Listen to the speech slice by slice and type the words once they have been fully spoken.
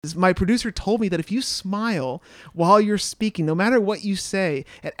My producer told me that if you smile while you're speaking, no matter what you say,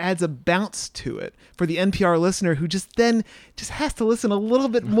 it adds a bounce to it for the NPR listener who just has to listen a little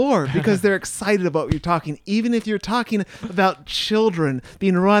bit more because they're excited about what you're talking, even if you're talking about children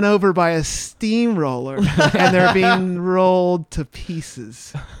being run over by a steamroller and they're being rolled to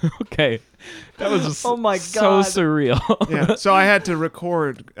pieces. Okay. That was just Oh my so God. surreal. Yeah, so I had to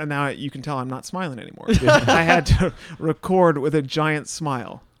record, and now you can tell I'm not smiling anymore. I had to record with a giant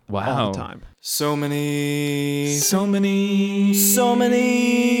smile. Wow. All the time. So many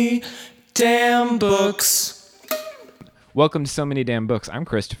damn books. Welcome to So Many Damn Books. I'm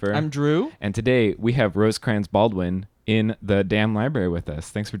Christopher. I'm Drew. And today we have Rosecrans Baldwin in the damn library with us.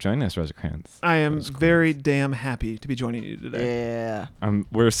 Thanks for joining us, Rosecrans. I am very damn happy to be joining you today. Yeah.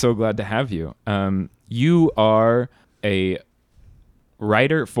 We're so glad to have you. You are a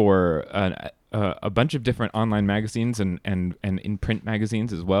writer for a bunch of different online magazines and in print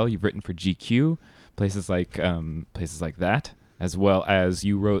magazines as well. You've written for GQ, places like that, as well as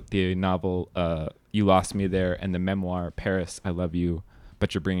you wrote the novel You Lost Me There and the memoir Paris, I Love You,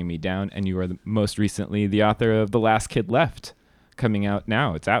 But You're Bringing Me Down. And you are most recently the author of The Last Kid Left, coming out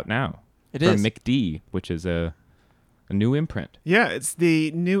now. It's out now. It from is. McD, which is a new imprint. Yeah, it's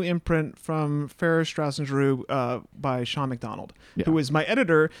the new imprint from Ferris, Strauss & Giroux by Sean McDonald, who was my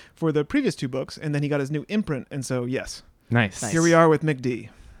editor for the previous two books, and then he got his new imprint, and so yes. Nice. Here we are with McD.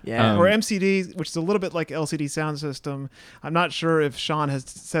 Yeah. Or MCD, which is a little bit like LCD Sound System. I'm not sure if Sean has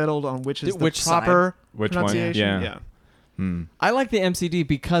settled on which is Which the proper Which one? pronunciation. Yeah. I like the MCD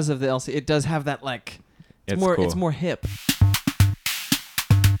because of the LCD. It does have that It's more cool. it's more hip.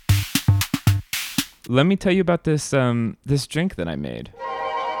 Let me tell you about this this drink that I made.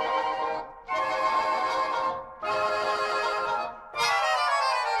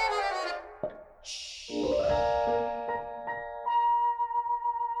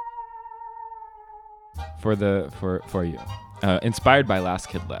 For you. Inspired by Last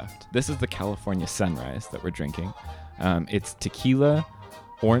Kid Left. This is the California Sunrise that we're drinking. It's tequila,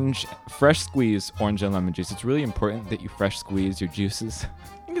 orange, fresh squeeze orange and lemon juice. It's really important that you fresh squeeze your juices.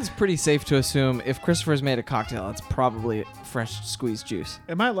 I think it's pretty safe to assume if Christopher's made a cocktail, it's probably fresh squeezed juice.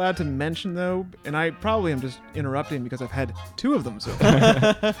 Am I allowed to mention, though, and I probably am just interrupting because I've had two of them so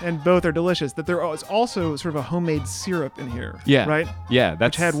far, and both are delicious, that there is also sort of a homemade syrup in here, Yeah. right? Yeah,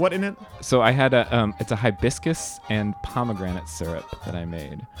 that's Which had what in it? So I had it's a hibiscus and pomegranate syrup that I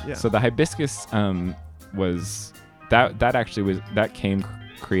made. Yeah. So the hibiscus was that came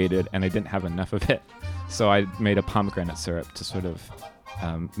created, and I didn't have enough of it, so I made a pomegranate syrup to sort of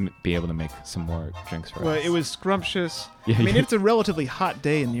be able to make some more drinks for Well, us. it was scrumptious. Yeah, I mean, yeah. it's a relatively hot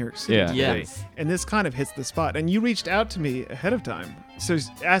day in New York City Yeah. today, Yes. and this kind of hits the spot. And you reached out to me ahead of time, so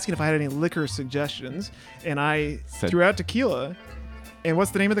asking if I had any liquor suggestions, and I threw out tequila. And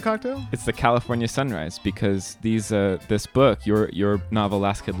what's the name of the cocktail? It's the California Sunrise, because this book, your novel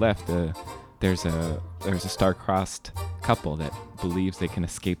Last Kid Left, there's a star-crossed couple that believes they can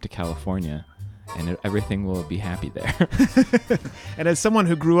escape to California, and everything will be happy there. And as someone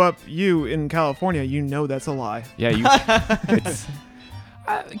who grew up in California, you know that's a lie. Yeah, it's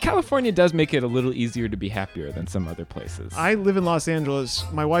California does make it a little easier to be happier than some other places. I live in Los Angeles.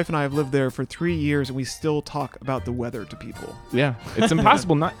 My wife and I have lived there for 3 years, and we still talk about the weather to people. Yeah, it's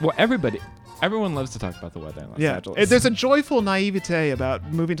impossible not. Well, everyone loves to talk about the weather in Los Angeles. There's a joyful naivete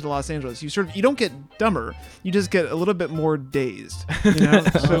about moving to Los Angeles. You don't get dumber. You just get a little bit more dazed. You know?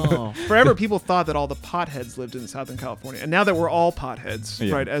 So forever, people thought that all the potheads lived in Southern California, and now that we're all potheads,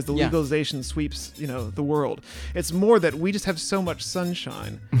 Yeah. right? As the legalization sweeps, the world, it's more that we just have so much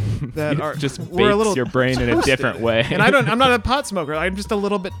sunshine that It just we're a bakes little your brain in a toasted. different way. And I'm not a pot smoker. I'm just a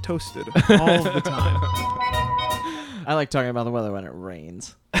little bit toasted all the time. I like talking about the weather when it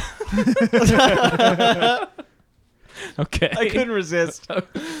rains. Okay. I couldn't resist.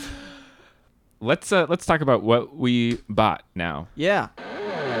 Let's talk about what we bought now. Yeah.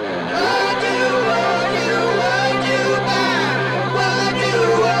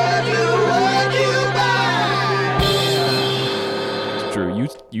 Drew,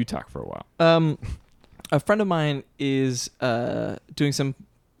 you talk for a while. A friend of mine is doing some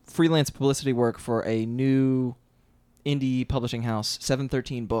freelance publicity work for a new indie publishing house,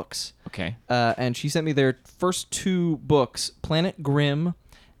 713 Books. Okay. And she sent me their first two books, Planet Grimm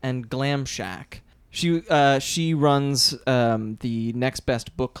and Glam Shack. She runs the Next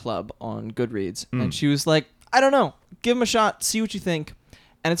Best Book Club on Goodreads, and she was like, I don't know, give them a shot, see what you think.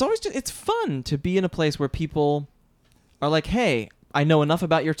 And it's always it's fun to be in a place where people are like, hey, I know enough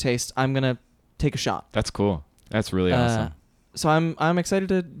about your taste, I'm gonna take a shot. That's cool. That's really awesome. So I'm excited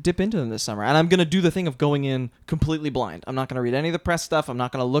to dip into them this summer, and I'm gonna do the thing of going in completely blind. I'm not gonna read any of the press stuff. I'm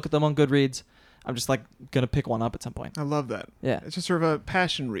not gonna look at them on Goodreads. I'm just like gonna pick one up at some point. I love that. Yeah. It's just sort of a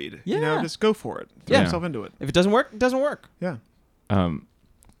passion read. You know, Yeah. just go for it. Throw Yeah. yourself into it. If it doesn't work, it doesn't work. Yeah.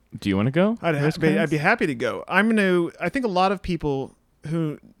 Do you want to go? I'd be happy to go. I think a lot of people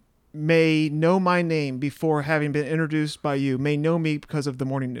who may know my name before having been introduced by you may know me because of the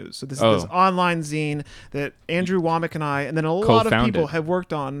morning news. So this is this online zine that Andrew Womack and I, and then a lot of people have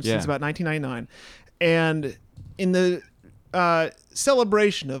worked on since about 1999. And in the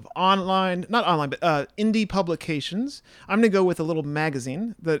celebration of indie publications, I'm going to go with a little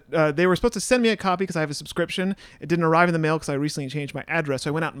magazine that they were supposed to send me a copy because I have a subscription. It didn't arrive in the mail because I recently changed my address, so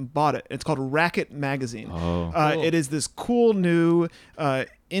I went out and bought it. It's called Racket Magazine. Oh. Cool. It is this cool new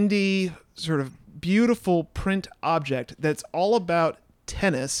indie sort of beautiful print object that's all about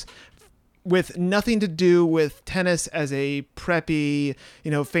tennis, with nothing to do with tennis as a preppy,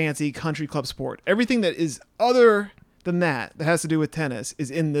 fancy country club sport. Everything that is other than that has to do with tennis is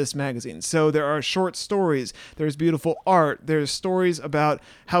in this magazine. So there are short stories, there's beautiful art, there's stories about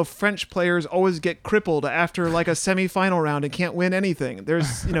how French players always get crippled after like a semifinal round and can't win anything.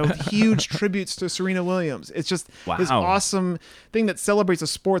 There's huge tributes to Serena Williams. It's just this awesome thing that celebrates a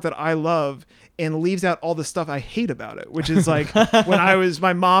sport that I love and leaves out all the stuff I hate about it, which is like when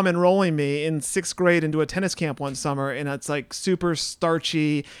my mom enrolling me in 6th grade into a tennis camp one summer, and it's like super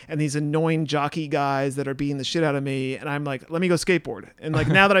starchy and these annoying jockey guys that are beating the shit out of me, and I'm like, let me go skateboard. And like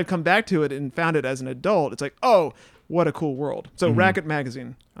now that I've come back to it and found it as an adult, it's like, oh, what a cool world. So Racket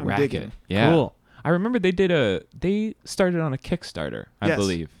Magazine, I'm digging. Yeah. Cool. I remember they started on a Kickstarter, I Yes.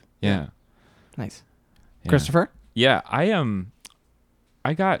 believe. Yeah. Nice. Yeah. Christopher? Yeah,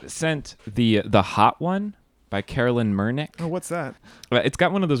 I got sent the Hot One by Carolyn Mernick. Oh, what's that? It's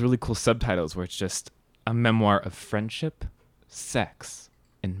got one of those really cool subtitles where it's just a memoir of friendship, sex,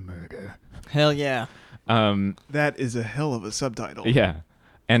 and murder. Hell yeah. That is a hell of a subtitle. Yeah,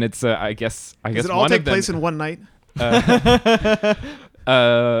 and it's I guess Does it all one take of them, place in one night?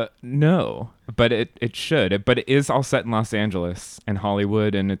 No, but it should. But it is all set in Los Angeles and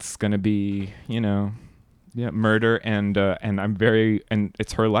Hollywood, and it's gonna be murder and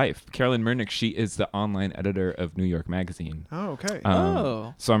it's her life. Carolyn Mernick, she is the online editor of New York Magazine. Oh, okay.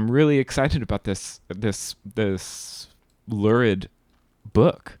 So I'm really excited about this lurid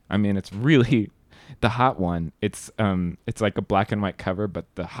book. I mean, it's really the Hot One. It's like a black and white cover,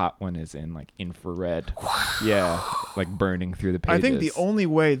 but the Hot One is in like infrared. Yeah, like burning through the pages. I think the only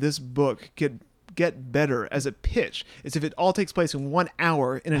way this book could get better as a pitch is if it all takes place in 1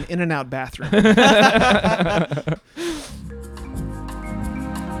 hour in an In-N-Out bathroom.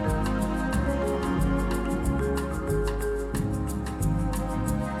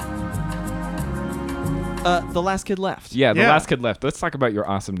 The Last Kid Left. Yeah, The Yeah. Last Kid Left. Let's talk about your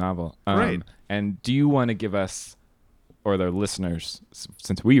awesome novel. Right. And do you want to give us, or the listeners,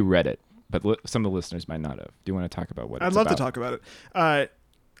 since we read it, but some of the listeners might not have, do you want to talk about what I'd it's love about? to talk about it.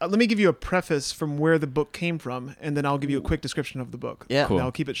 Let me give you a preface from where the book came from, and then I'll give you a quick description of the book. Yeah. Cool. And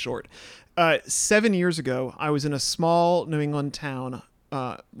I'll keep it short. 7 years ago, I was in a small New England town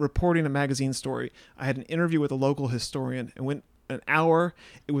reporting a magazine story. I had an interview with a local historian and went an hour.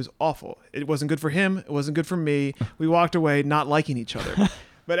 It was awful. It wasn't good for him. It wasn't good for me. We walked away not liking each other.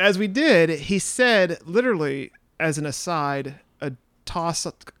 But as we did, he said, literally as an aside, a toss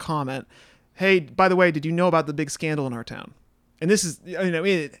comment, hey, by the way, did you know about the big scandal in our town? And this is,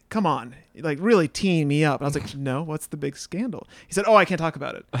 come on, like really teeing me up. And I was like, no, what's the big scandal? He said, oh, I can't talk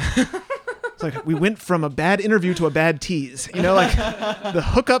about it. It's like we went from a bad interview to a bad tease. Like the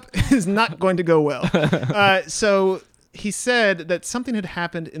hookup is not going to go well. So he said that something had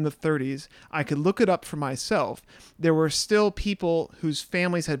happened in the 30s. I could look it up for myself. There were still people whose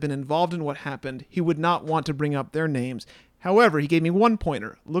families had been involved in what happened. He would not want to bring up their names. However, he gave me one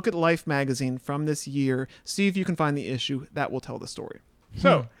pointer. Look at Life magazine from this year. See if you can find the issue. That will tell the story.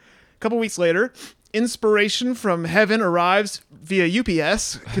 So, a couple weeks later, inspiration from heaven arrives via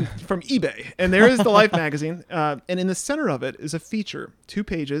UPS from eBay. And there is the Life magazine. And in the center of it is a feature, 2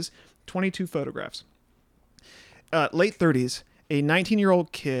 pages, 22 photographs. Late 30s, a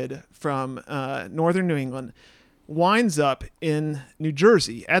 19-year-old kid from northern New England winds up in New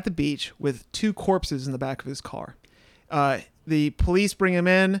Jersey at the beach with 2 corpses in the back of his car. The police bring him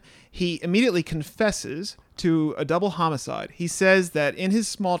in. He immediately confesses to a double homicide. He says that in his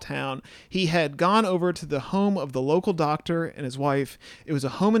small town, he had gone over to the home of the local doctor and his wife. It was a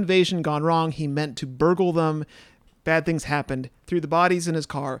home invasion gone wrong. He meant to burgle them. bad things happened, threw the bodies in his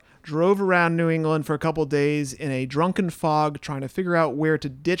car, drove around New England for a couple days in a drunken fog trying to figure out where to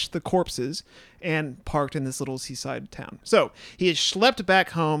ditch the corpses, and parked in this little seaside town. So he is schlepped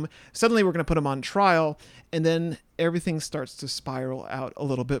back home. Suddenly we're going to put him on trial, and then everything starts to spiral out a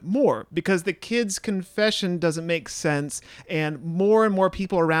little bit more because the kid's confession doesn't make sense, and more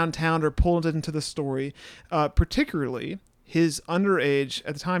people around town are pulled into the story, particularly his underage,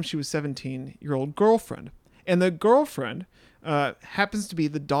 at the time she was 17-year-old girlfriend. And the girlfriend happens to be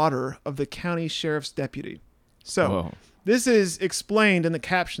the daughter of the county sheriff's deputy. So Whoa. this is explained in the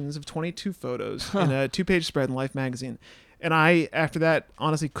captions of 22 photos in a 2-page spread in Life magazine. And I, after that,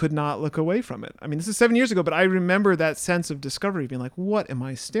 honestly could not look away from it. I mean, this is 7 years ago, but I remember that sense of discovery, being like, what am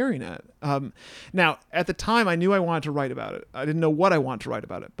I staring at? Now, at the time, I knew I wanted to write about it. I didn't know what I wanted to write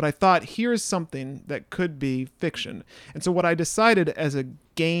about it, but I thought, here's something that could be fiction. And so what I decided as a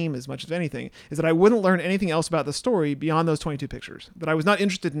game, as much as anything, is that I wouldn't learn anything else about the story beyond those 22 pictures. That I was not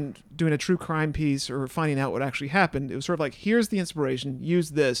interested in doing a true crime piece or finding out what actually happened. It was sort of like, here's the inspiration,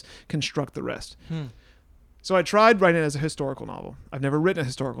 use this, construct the rest. So I tried writing it as a historical novel. I've never written a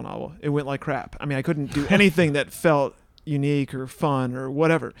historical novel. It went like crap. I mean, I couldn't do anything that felt unique or fun or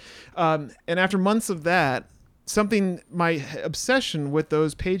whatever. And after months of that, my obsession with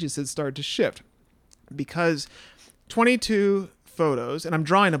those pages had started to shift, because 22 photos, and I'm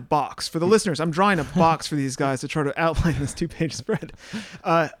drawing a box for the listeners. I'm drawing a box for these guys to try to outline this 2-page spread.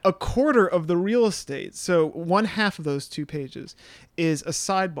 A quarter of the real estate, so 1/2 of those 2 pages, is a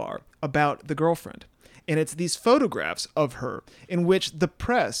sidebar about the girlfriend. And it's these photographs of her in which the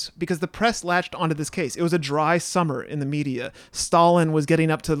press, because the press latched onto this case. It was a dry summer in the media. Stalin was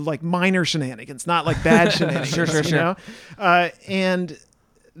getting up to like minor shenanigans, not like bad shenanigans. Sure. You know? And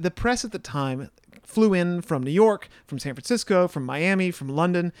the press at the time flew in from New York, from San Francisco, from Miami, from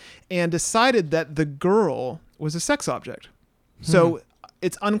London, and decided that the girl was a sex object. So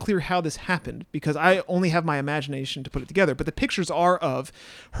it's unclear how this happened, because I only have my imagination to put it together. But the pictures are of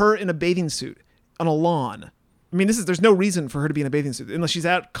her in a bathing suit on a lawn. I mean, there's no reason for her to be in a bathing suit unless she's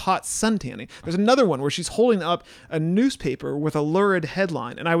out caught suntanning. There's another one where she's holding up a newspaper with a lurid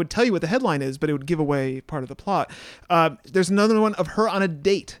headline, and I would tell you what the headline is, but it would give away part of the plot. There's another one of her on a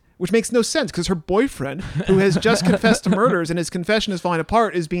date, which makes no sense because her boyfriend, who has just confessed to murders and his confession is falling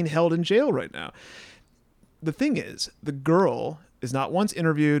apart, is being held in jail right now. The thing is, the girl is not once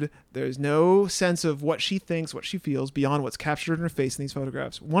interviewed. There's no sense of what she thinks, what she feels beyond what's captured in her face in these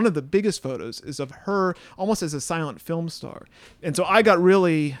photographs. One of the biggest photos is of her almost as a silent film star. And so I got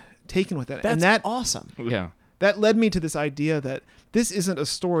really taken with that. That's and that awesome. Yeah. that led me to this idea that this isn't a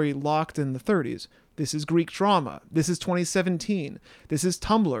story locked in the 30s. This is Greek drama. This is 2017. This is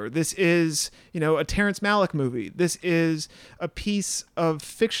Tumblr. This is, a Terrence Malick movie. This is a piece of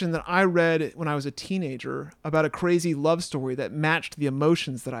fiction that I read when I was a teenager about a crazy love story that matched the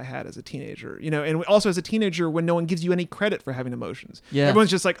emotions that I had as a teenager. And also as a teenager when no one gives you any credit for having emotions. Yeah.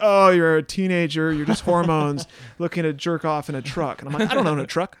 Everyone's just like, oh, you're a teenager. You're just hormones looking to jerk off in a truck. And I'm like, I don't own a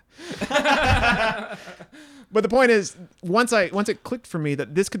truck. But the point is, once it clicked for me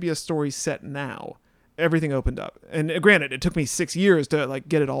that this could be a story set now, everything opened up. And granted, it took me 6 years to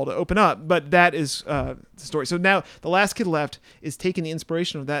get it all to open up, but that is the story. So now The Last Kid Left is taking the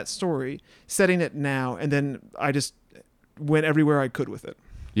inspiration of that story, setting it now, and then I just went everywhere I could with it.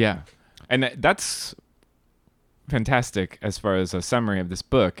 Yeah. And that's fantastic as far as a summary of this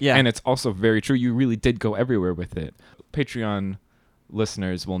book. Yeah. And it's also very true. You really did go everywhere with it. Patreon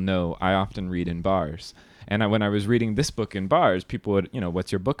listeners will know I often read in bars. And when I was reading this book in bars, people would,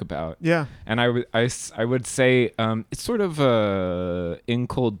 what's your book about? Yeah. And I would say it's sort of In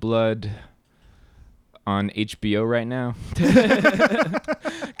Cold Blood on HBO right now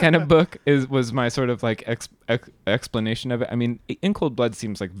kind of book was my sort of like explanation of it. I mean, In Cold Blood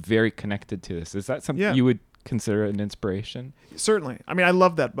seems like very connected to this. Is that something you would consider an inspiration? Certainly. I mean, I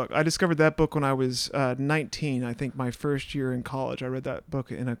love that book. I discovered that book when I was 19, I think my first year in college. I read that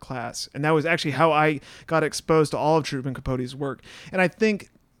book in a class. And that was actually how I got exposed to all of Truman Capote's work. And I think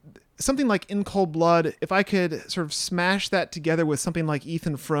something like In Cold Blood, if I could sort of smash that together with something like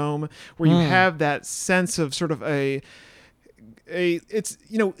Ethan Frome, where you have that sense of sort of it's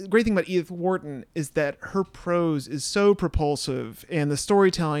the great thing about Edith Wharton is that her prose is so propulsive and the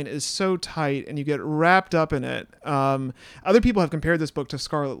storytelling is so tight and you get wrapped up in it. Other people have compared this book to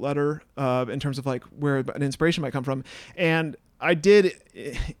Scarlet Letter in terms of like where an inspiration might come from. And I did,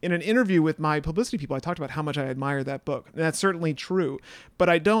 in an interview with my publicity people, I talked about how much I admire that book. And that's certainly true. But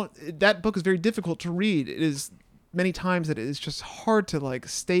that book is very difficult to read. It is many times that it's just hard to like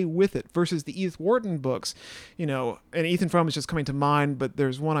stay with it versus the Edith Wharton books, you know, and Ethan Frome is just coming to mind, but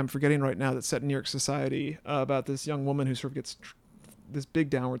there's one I'm forgetting right now that's set in New York society about this young woman who sort of gets this big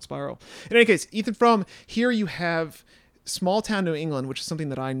downward spiral. In any case, Ethan Frome, here you have small town New England, which is something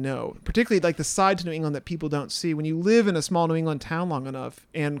that I know, particularly like the side to New England that people don't see. When you live in a small New England town long enough,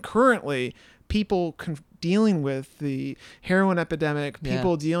 and currently people dealing with the heroin epidemic,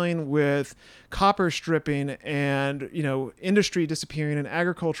 people dealing with copper stripping and, you know, industry disappearing and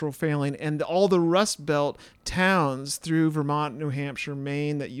agricultural failing and all the Rust Belt towns through Vermont, New Hampshire,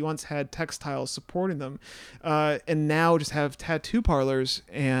 Maine that you once had textiles supporting them, and now just have tattoo parlors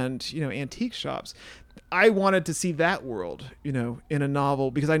and, you know, antique shops. I wanted to see that world, you know, in a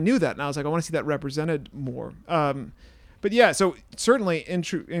novel because I knew that, and I was like, I want to see that represented more. But yeah, so certainly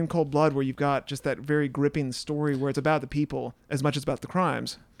in Cold Blood, where you've got just that very gripping story where it's about the people as much as about the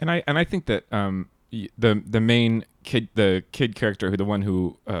crimes. And I think that the main kid, the kid character, the one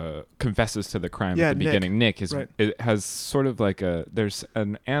who confesses to the crime at the beginning, Nick, is it has sort of like there's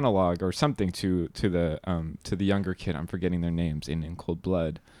an analog or something to the younger kid. I'm forgetting their names in Cold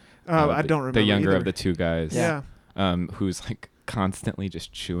Blood. I don't remember the younger either. of the two guys. Yeah. Who's like constantly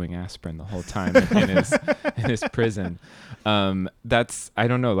just chewing aspirin the whole time in his prison. That's, I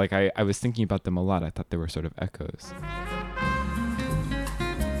don't know, like I was thinking about them a lot. I thought they were sort of echoes.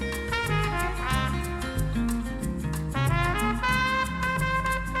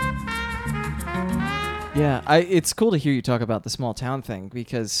 Yeah, it's cool to hear you talk about the small town thing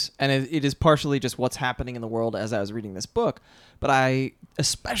because, and it is partially just what's happening in the world as I was reading this book, but I,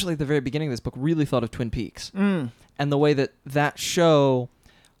 especially at the very beginning of this book, really thought of Twin Peaks and the way that show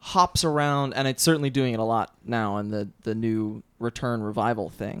hops around, and it's certainly doing it a lot now in the new return revival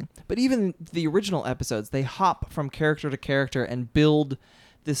thing. But even the original episodes, they hop from character to character and build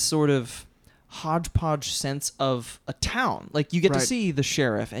this sort of hodgepodge sense of a town. Like you get to see the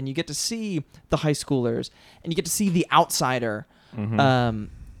sheriff and you get to see the high schoolers and you get to see the outsider. And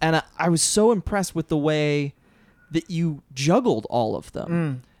I was so impressed with the way that you juggled all of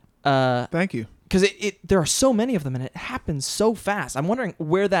them. Thank you. Because there are so many of them and it happens so fast. I'm wondering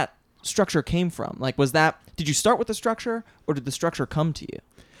where that structure came from. Like, did you start with the structure or did the structure come to you?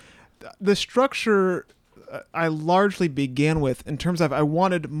 The structure I largely began with in terms of I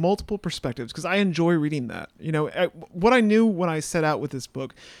wanted multiple perspectives because I enjoy reading that. You know, what I knew when I set out with this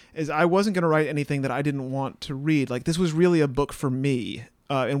book is I wasn't going to write anything that I didn't want to read. Like, this was really a book for me.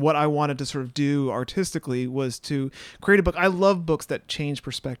 And what I wanted to sort of do artistically was to create a book. I love books that change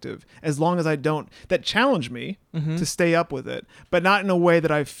perspective, as long as that challenge me to stay up with it, but not in a way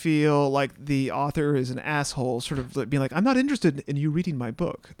that I feel like the author is an asshole, sort of being like, I'm not interested in you reading my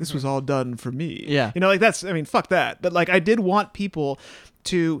book. This was all done for me. Yeah. You know, like fuck that. But like, I did want people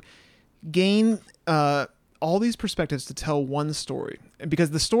to gain all these perspectives to tell one story. And because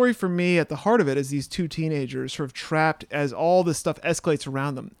the story for me at the heart of it is these two teenagers sort of trapped as all this stuff escalates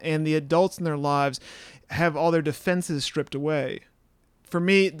around them. And the adults in their lives have all their defenses stripped away. For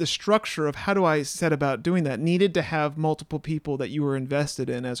me, the structure of how do I set about doing that needed to have multiple people that you were invested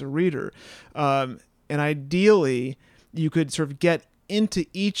in as a reader. And ideally, you could sort of get into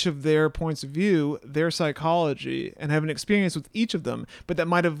each of their points of view, their psychology, and have an experience with each of them, but that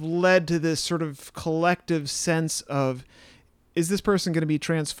might have led to this sort of collective sense of, is this person going to be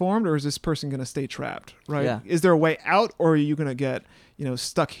transformed or is this person going to stay trapped, right? Yeah. Is there a way out or are you going to get,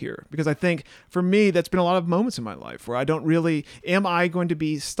 stuck here? Because I think for me, that's been a lot of moments in my life where I don't really, am I going to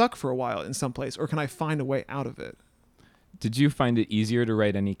be stuck for a while in some place or can I find a way out of it? Did you find it easier to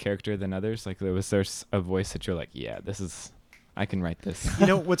write any character than others? Like, was there a voice that you're like, yeah, I can write this?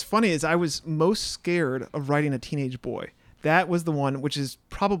 What's funny is I was most scared of writing a teenage boy. That was the one which is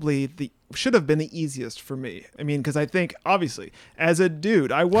probably should have been the easiest for me. I mean, because I think, obviously, as a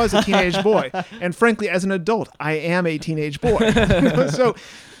dude, I was a teenage boy. And frankly, as an adult, I am a teenage boy. So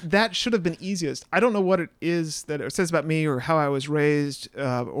that should have been easiest. I don't know what it is that it says about me or how I was raised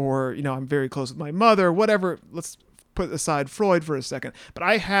or, I'm very close with my mother, whatever. Let's put aside Freud for a second. But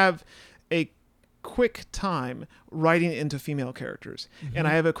I have a quick time writing into female characters and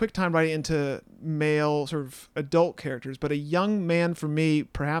I have a quick time writing into male sort of adult characters, but a young man for me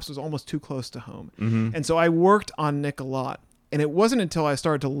perhaps was almost too close to home. And so I worked on Nick a lot, and it wasn't until I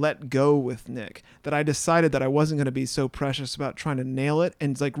started to let go with Nick that I decided that I wasn't going to be so precious about trying to nail it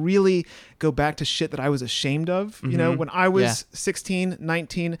and like really go back to shit that I was ashamed of. When I was 16,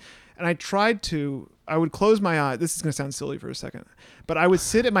 19, And I would close my eyes. This is going to sound silly for a second, but I would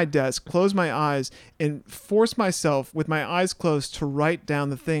sit at my desk, close my eyes, and force myself with my eyes closed to write down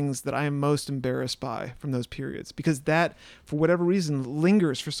the things that I am most embarrassed by from those periods, because that, for whatever reason,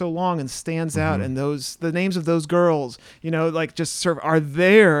 lingers for so long and stands out. And the names of those girls, like just sort of are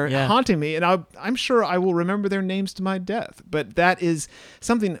there haunting me. And I'm sure I will remember their names to my death. But that is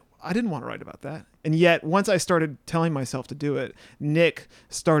something I didn't want to write about that. And yet, once I started telling myself to do it, Nick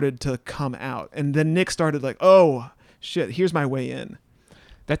started to come out. And then Nick started like, oh, shit, here's my way in.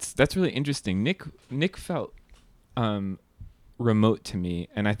 That's really interesting. Nick felt remote to me,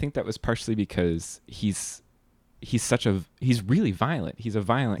 and I think that was partially because he's really violent. He's a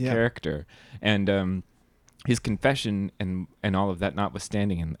violent character. And his confession and all of that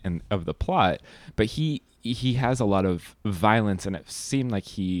notwithstanding and of the plot, but he has a lot of violence, and it seemed like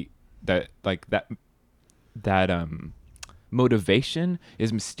that motivation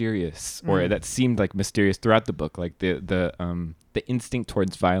is mysterious, or that seemed like mysterious throughout the book. Like the instinct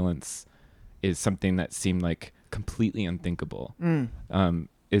towards violence is something that seemed like completely unthinkable.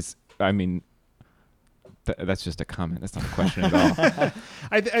 That's just a comment. That's not a question at all.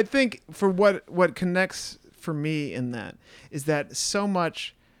 I think for what connects for me in that is that so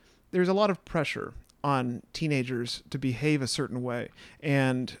much, there's a lot of pressure on teenagers to behave a certain way.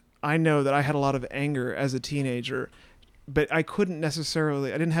 And I know that I had a lot of anger as a teenager, but I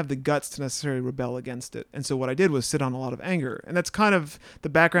didn't have the guts to necessarily rebel against it. And so what I did was sit on a lot of anger. And that's kind of the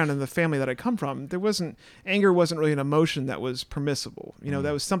background in the family that I come from. Anger wasn't really an emotion that was permissible.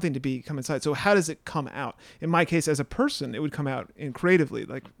 That was something to come inside. So how does it come out? In my case, as a person, it would come out creatively,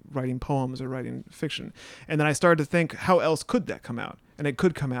 like writing poems or writing fiction. And then I started to think, how else could that come out? And it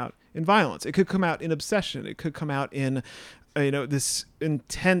could come out in violence. It could come out in obsession. It could come out in this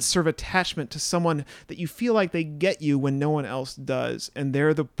intense sort of attachment to someone that you feel like they get you when no one else does, and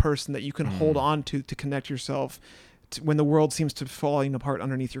they're the person that you can hold on to connect yourself to when the world seems to be falling apart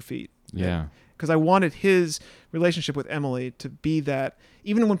underneath your feet. Yeah. Because I wanted his relationship with Emily to be that,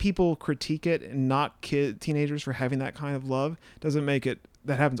 even when people critique it and knock teenagers for having that kind of love, doesn't make it,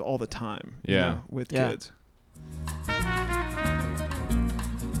 that happens all the time. With kids.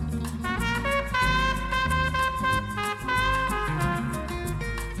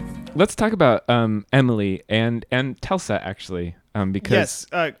 Let's talk about Emily and Telsa, actually, because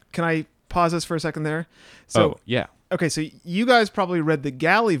yes. Can I pause this for a second there? So yeah. Okay, so you guys probably read the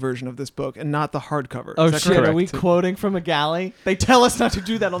galley version of this book and not the hardcover. Oh Is that shit! correct? Are we quoting from a galley? They tell us not to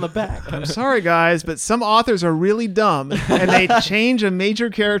do that on the back. I'm sorry, guys, but some authors are really dumb, and they change a major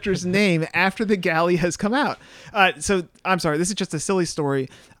character's name after the galley has come out. So I'm sorry, this is just a silly story.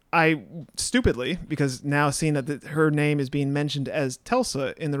 I stupidly, because now seeing that her name is being mentioned as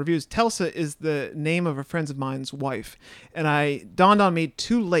Telsa in the reviews, Telsa is the name of a friend of mine's wife, and it dawned on me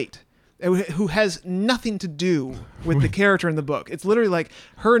too late, who has nothing to do with the character in the book. It's literally like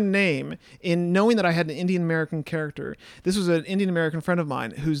her name, in knowing that I had an Indian American character. This was an Indian American friend of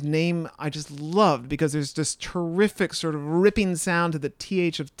mine whose name I just loved because there's this terrific sort of ripping sound to the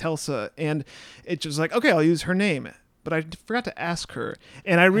TH of Telsa, and it just like, okay, I'll use her name. But I forgot to ask her.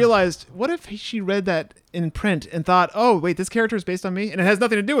 And I realized, what if she read that in print and thought, oh, wait, this character is based on me? And it has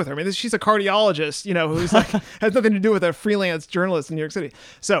nothing to do with her. I mean, she's a cardiologist, who's like, has nothing to do with a freelance journalist in New York City.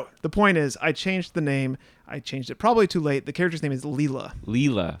 So the point is, I changed the name. I changed it probably too late. The character's name is Leela.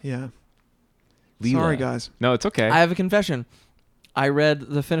 Leela. Yeah. Leela. Sorry, guys. No, it's okay. I have a confession. I read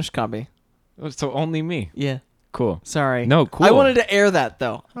the finished copy. So only me. Yeah. Cool. Sorry. No, cool. I wanted to air that,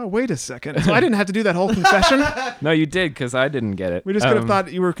 though. Oh, wait a second. So I didn't have to do that whole confession? No, you did, because I didn't get it. We just could have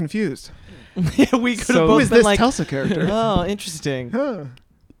thought you were confused. Yeah, we could So- have Who both is been this like, Telsa character? oh, interesting. Huh.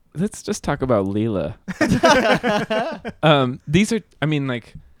 Let's just talk about Leela. These are, I mean,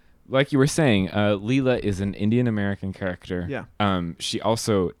 like you were saying, Leela is an Indian American character. Yeah. She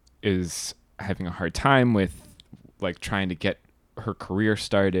also is having a hard time with trying to get her career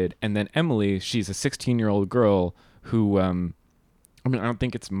started. And then Emily, she's a 16-year-old girl who, I don't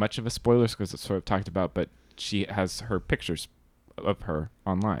think it's much of a spoiler because it's sort of talked about, but she has her pictures of her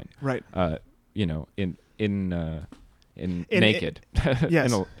online. Right. In naked.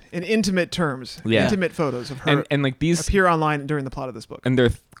 Yes. In intimate terms. Yeah. Intimate photos of her and these appear online during the plot of this book. and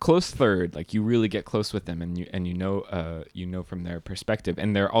they're close third, you really get close with them, and you know from their perspective,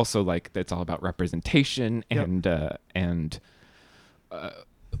 and they're also it's all about representation and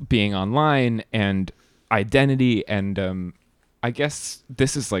being online and identity, and I guess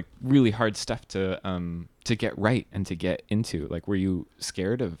this is really hard stuff to get right and to get into. Were you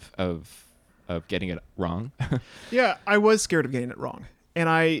scared of getting it wrong? Yeah, I was scared of getting it wrong. And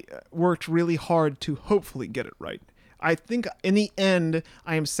I worked really hard to hopefully get it right. I think in the end,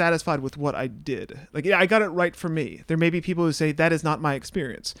 I am satisfied with what I did. Like, yeah, I got it right for me. There may be people who say that is not my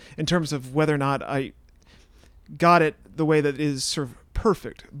experience in terms of whether or not I got it the way that is sort of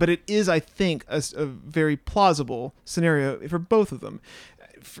perfect. But it is, I think, a very plausible scenario for both of them.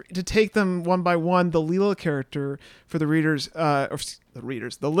 To take them one by one, the Leela character for the readers, the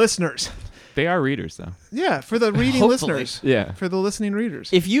listeners. They are readers, though. Yeah, for the reading Hopefully. listeners. Yeah. For the listening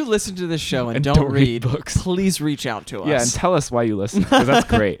readers. If you listen to this show and, And don't, don't read read books. please reach out to us. Yeah, and tell us why you listen, because that's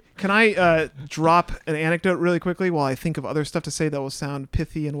great. Can I drop an anecdote really quickly while I think of other stuff to say that will sound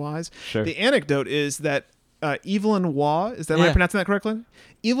pithy and wise? Sure. The anecdote is that Evelyn Waugh, am I Yeah. pronouncing that correctly?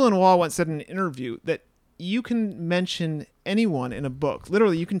 Evelyn Waugh once said in an interview that you can mention anyone in a book.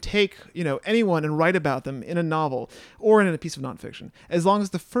 Literally, you can take, anyone and write about them in a novel or in a piece of nonfiction, as long as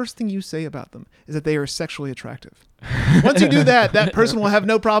the first thing you say about them is that they are sexually attractive. Once you do that, that person will have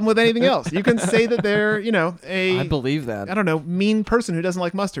no problem with anything else. You can say that they're, I believe that. I don't know, mean person who doesn't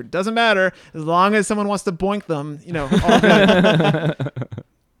like mustard. Doesn't matter as long as someone wants to boink them. All good.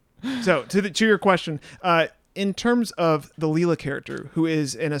 So to your question, in terms of the Leela character, who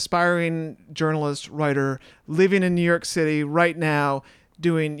is an aspiring journalist, writer, living in New York City right now,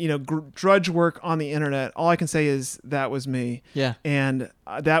 doing drudge work on the internet, all I can say is that was me. Yeah. And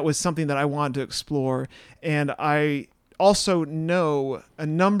that was something that I wanted to explore. And I also know a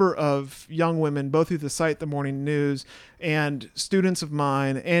number of young women, both through the site, The Morning News, and students of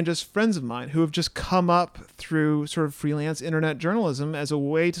mine, and just friends of mine, who have just come up through sort of freelance internet journalism as a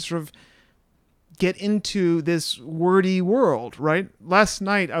way to sort of get into this wordy world, right? Last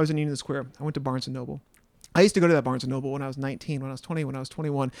night I was in Union Square. I went to Barnes & Noble. I used to go to that Barnes & Noble when I was 19, when I was 20, when I was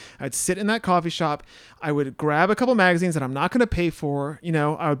 21. I'd sit in that coffee shop. I would grab a couple magazines that I'm not going to pay for.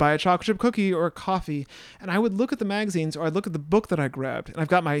 I would buy a chocolate chip cookie or a coffee, and I would look at the magazines, or I'd look at the book that I grabbed. And I've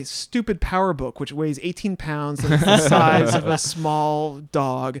got my stupid Power Book, which weighs 18 pounds and is the size of a small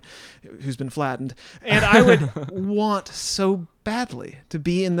dog who's been flattened. And I would want so badly to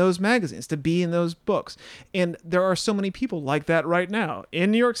be in those magazines, to be in those books. And there are so many people like that right now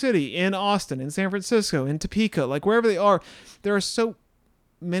in New York City, in Austin, in San Francisco, in Topeka, like wherever they are. There are so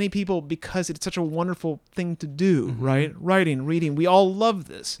many people because it's such a wonderful thing to do, right? Writing, reading, we all love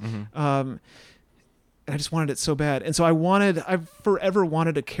this. And I just wanted it so bad. And so I've forever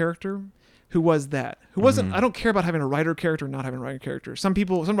wanted a character who was that, who wasn't, I don't care about having a writer character or not having a writer character. Some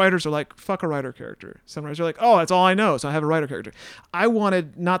writers are like, fuck a writer character. Some writers are like, oh, that's all I know, so I have a writer character. I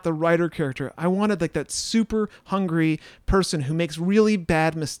wanted not the writer character. I wanted like that super hungry person who makes really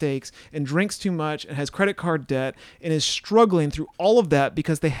bad mistakes and drinks too much and has credit card debt and is struggling through all of that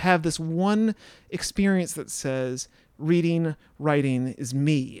because they have this one experience that says reading, writing is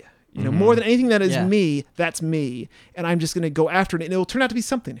me. More than anything that is me, that's me. And I'm just going to go after it. And it'll turn out to be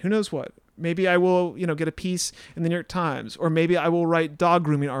something. Who knows what? Maybe I will, get a piece in the New York Times. Or maybe I will write dog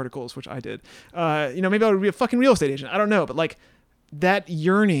grooming articles, which I did. Maybe I'll be a fucking real estate agent. I don't know. But like that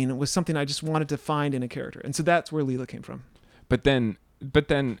yearning was something I just wanted to find in a character. And so that's where Leela came from. But then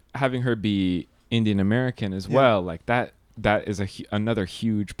having her be Indian American as well, like that is another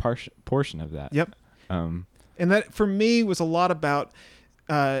huge portion of that. Yep. And that for me was a lot about...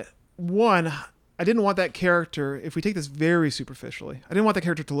 one, I didn't want that character, if we take this very superficially, I didn't want that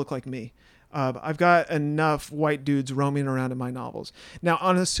character to look like me. I've got enough white dudes roaming around in my novels. Now,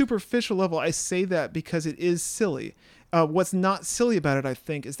 on a superficial level, I say that because it is silly. What's not silly about it, I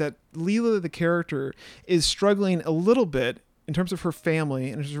think, is that Leela, the character, is struggling a little bit in terms of her family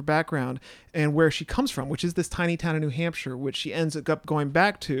and her background and where she comes from, which is this tiny town in New Hampshire, which she ends up going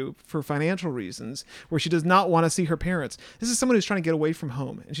back to for financial reasons, where she does not want to see her parents. This is someone who's trying to get away from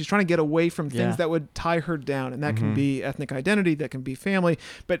home, and she's trying to get away from things that would tie her down, and that can be ethnic identity, that can be family,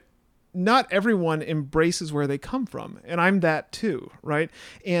 but not everyone embraces where they come from. And I'm that too, right?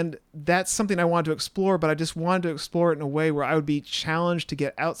 And that's something I wanted to explore, but I just wanted to explore it in a way where I would be challenged to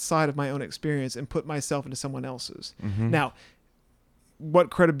get outside of my own experience and put myself into someone else's. Now,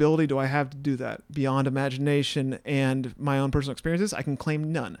 what credibility do I have to do that beyond imagination and my own personal experiences? I can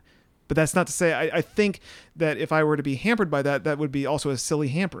claim none. But that's not to say, I think that if I were to be hampered by that, that would be also a silly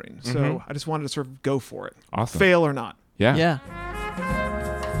hampering. So I just wanted to sort of go for it. Awesome. Fail or not. Yeah. Yeah.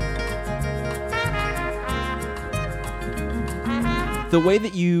 The way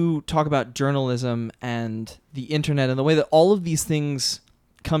that you talk about journalism and the internet and the way that all of these things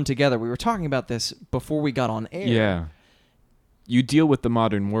come together, we were talking about this before we got on air. Yeah. You deal with the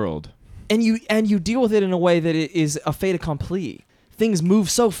modern world. And you deal with it in a way that it is a fait accompli. Things move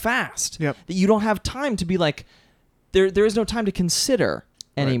so fast that you don't have time to be like, there is no time to consider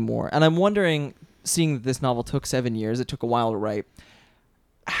anymore. Right. And I'm wondering, seeing that this novel took 7 years, it took a while to write,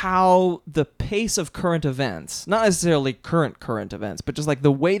 how the pace of current events, not necessarily current events, but just like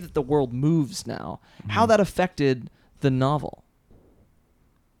the way that the world moves now, how that affected the novel.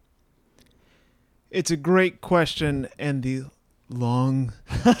 It's a great question, and the long,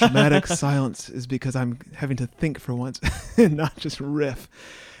 dramatic silence is because I'm having to think for once and not just riff.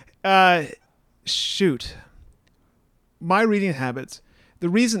 Shoot. My reading habits,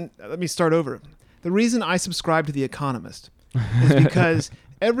 let me start over. The reason I subscribe to The Economist is because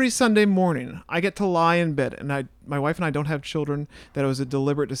every Sunday morning I get to lie in bed, and my wife and I don't have children. That was a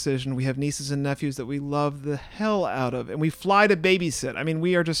deliberate decision. We have nieces and nephews that we love the hell out of, and we fly to babysit. I mean,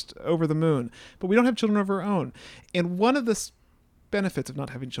 we are just over the moon, but we don't have children of our own. And one of the benefits of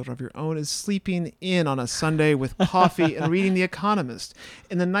not having children of your own is sleeping in on a Sunday with coffee and reading The Economist.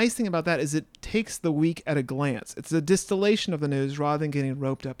 And the nice thing about that is it takes the week at a glance. It's a distillation of the news rather than getting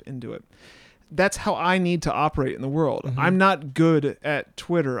roped up into it. That's how I need to operate in the world. Mm-hmm. I'm not good at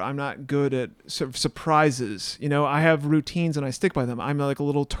Twitter. I'm not good at sort of surprises. You know, I have routines and I stick by them. I'm like a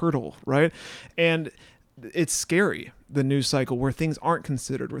little turtle, right? And it's scary, the news cycle, where things aren't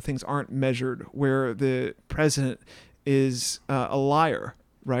considered, where things aren't measured, where the president is a liar,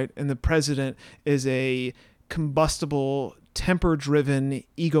 right? And the president is a combustible, temper-driven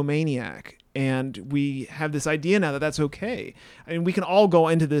egomaniac. And we have this idea now that that's okay. I mean, we can all go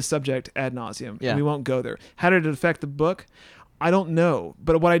into this subject ad nauseum. Yeah. We won't go there. How did it affect the book? I don't know.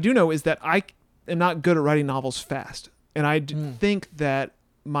 But what I do know is that I am not good at writing novels fast. And I think that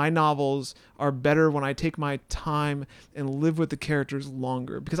my novels are better when I take my time and live with the characters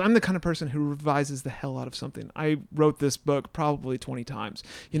longer, because I'm the kind of person who revises the hell out of something. I wrote this book probably 20 times,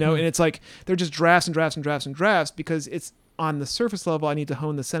 you know, and it's like they're just drafts and drafts and drafts and drafts, because it's on the surface level, I need to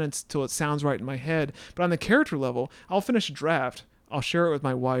hone the sentence till it sounds right in my head. But on the character level, I'll finish a draft, I'll share it with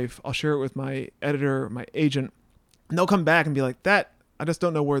my wife, I'll share it with my editor, my agent, and they'll come back and be like, I just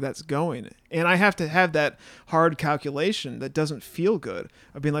don't know where that's going. And I have to have that hard calculation that doesn't feel good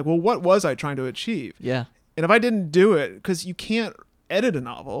of being like, well, what was I trying to achieve? Yeah. And if I didn't do it, because you can't edit a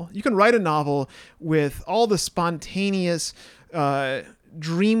novel, you can write a novel with all the spontaneous,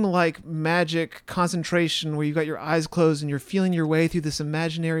 dreamlike magic concentration where you got your eyes closed and you're feeling your way through this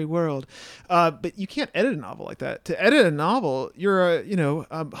imaginary world. But you can't edit a novel like that. To edit a novel, you're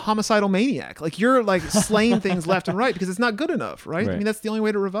a homicidal maniac. Like you're like slaying things left and right because it's not good enough, right? I mean, that's the only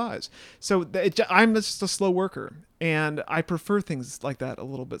way to revise. So I'm just a slow worker. And I prefer things like that a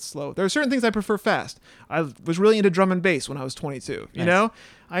little bit slow. There are certain things I prefer fast. I was really into drum and bass when I was 22. You know,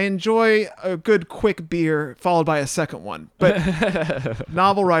 I enjoy a good quick beer followed by a second one. But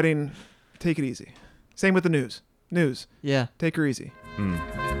novel writing, take it easy. Same with the news. Yeah. Take her easy.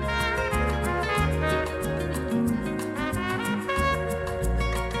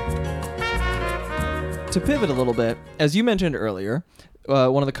 To pivot a little bit, as you mentioned earlier,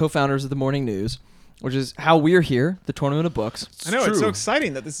 one of the co-founders of the Morning News, which is how we're here, the Tournament of Books. I know, it's so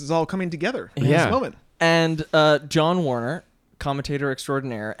exciting that this is all coming together in Yeah. this moment. And John Warner, commentator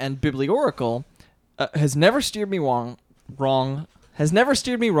extraordinaire and biblioracle, has never steered me wrong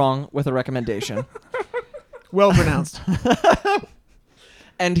with a recommendation. Well pronounced.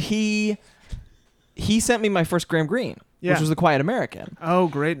 And he sent me my first Graham Greene, Yeah. which was The Quiet American. Oh,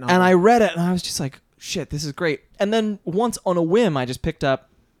 great novel. And I read it and I was just like, shit, this is great. And then once on a whim, I just picked up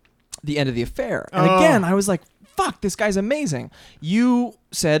The End of the Affair. And again, I was like, fuck, this guy's amazing. You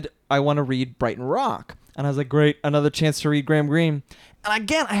said, I want to read Brighton Rock. And I was like, great, another chance to read Graham Greene. And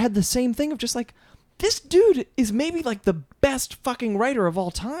again, I had the same thing of just like, this dude is maybe like the best fucking writer of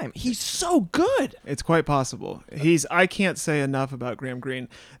all time. He's so good. It's quite possible. I can't say enough about Graham Greene.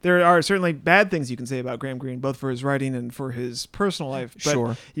 There are certainly bad things you can say about Graham Greene, both for his writing and for his personal life. But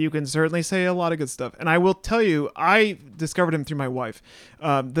Sure. you can certainly say a lot of good stuff. And I will tell you, I discovered him through my wife.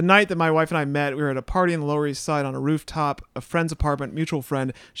 The night that my wife and I met, we were at a party in the Lower East Side on a rooftop, a friend's apartment, mutual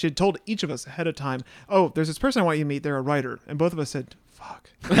friend. She had told each of us ahead of time, oh, there's this person I want you to meet. They're a writer. And both of us said, fuck.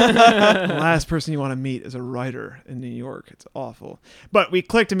 The last person you want to meet is a writer in New York. It's awful. But we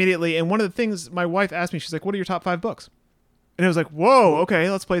clicked immediately. And one of the things my wife asked me, she's like, what are your top 5 books? And it was like, whoa, okay,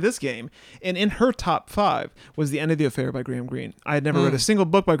 let's play this game. And in her top 5 was The End of the Affair by Graham Greene. I had never read a single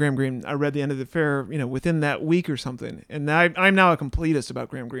book by Graham Greene. I read The End of the Affair, within that week or something. And I'm now a completist about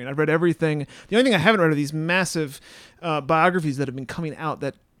Graham Greene. I've read everything. The only thing I haven't read are these massive biographies that have been coming out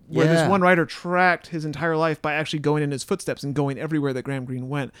where this one writer tracked his entire life by actually going in his footsteps and going everywhere that Graham Greene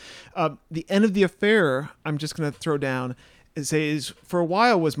went. The End of the Affair, I'm just going to throw down, is for a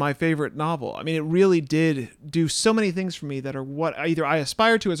while was my favorite novel. I mean, it really did do so many things for me that are what either I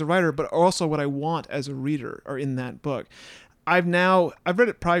aspire to as a writer, but also what I want as a reader are in that book. I've read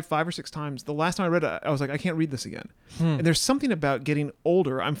it probably 5 or 6 times. The last time I read it, I was like, I can't read this again. And there's something about getting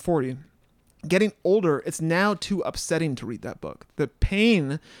older. I'm 40. Getting older, it's now too upsetting to read that book. The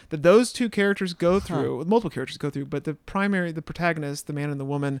pain that those two characters go through, multiple characters go through, but the protagonist, the man and the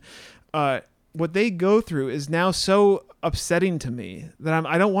woman, what they go through is now so upsetting to me that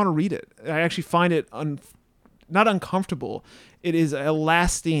I don't want to read it. I actually find it not uncomfortable. It is a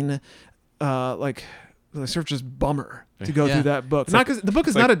lasting, sort of just bummer to go through that book. Not because the book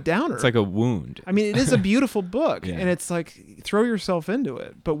is not a downer. It's like a wound. I mean, it is a beautiful book, Yeah. and it's like throw yourself into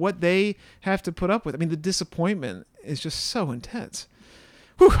it. But what they have to put up with, I mean, the disappointment is just so intense.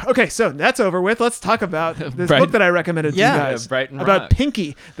 Whew. Okay, so that's over with. Let's talk about this book that I recommended to you guys Brighton about Rock.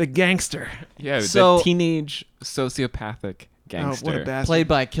 Pinky, the gangster. Yeah, So- the teenage sociopathic gangster. Oh, what a bastard! Played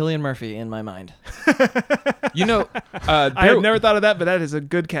by Cillian Murphy in my mind. You know, I had never thought of that, but that is a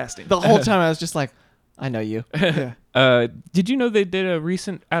good casting. The whole time I was just like, I know you. Yeah. did you know they did a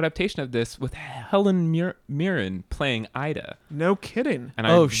recent adaptation of this with Helen Mirren playing Ida? No kidding. And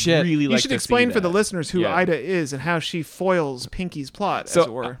Oh, I shit. really You like should to explain see for the that. listeners who Yeah. Ida is and how she foils Pinky's plot, So as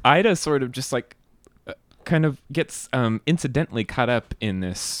it were. Ida sort of just like kind of gets incidentally caught up in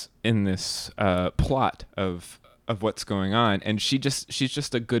this plot of what's going on, and she's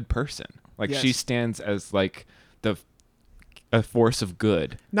just a good person. Like Yes. she stands as like a force of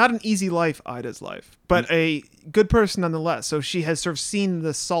good. Not an easy life, Ida's life, but a good person nonetheless. So she has sort of seen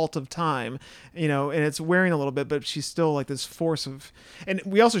the salt of time, and it's wearing a little bit, but she's still like this force of. And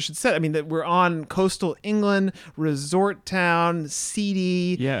we also should say, I mean, that we're on coastal England, resort town,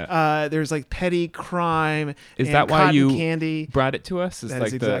 seedy. Yeah. There's like petty crime. Is and that why cotton you candy? brought it to us? Is That like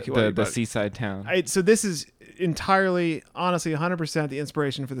is exactly why the you brought it. seaside town. So this is entirely, honestly, 100% the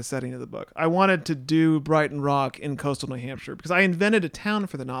inspiration for the setting of the book. I wanted to do Brighton Rock in coastal New Hampshire because I invented a town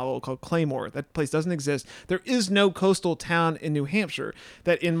for the novel called Claymore. That place doesn't exist. There is no coastal town in New Hampshire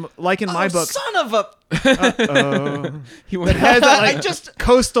that, my book, Son of a. He that went, has that I like just-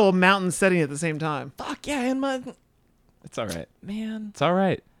 coastal mountain setting at the same time. Fuck yeah, in my. it's all right. Man. It's all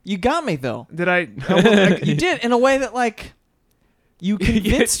right. You got me, though. Did I? You did, in a way that, like, you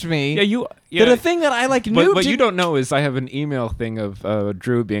convinced me Yeah, that a thing that I, like, knew. What you don't know is I have an email thing of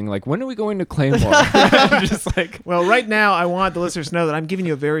Drew being like, "When are we going to Claymore?" I'm just like, Well, right now, I want the listeners to know that I'm giving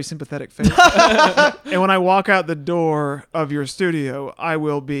you a very sympathetic face. And when I walk out the door of your studio, I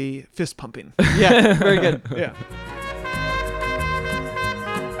will be fist pumping. Yeah, very good. Yeah.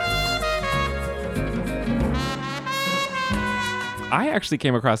 I actually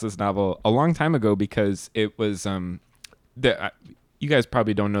came across this novel a long time ago because it was you guys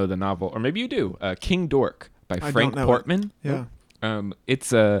probably don't know the novel, or maybe you do. King Dork by I Frank don't know it. Portman. Yeah. It's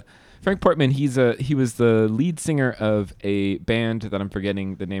Frank Portman. He was the lead singer of a band that I'm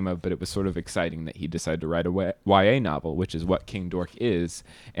forgetting the name of, but it was sort of exciting that he decided to write a YA novel, which is what King Dork is.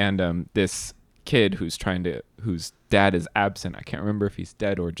 And this kid whose dad is absent. I can't remember if he's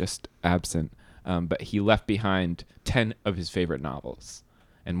dead or just absent. But he left behind 10 of his favorite novels,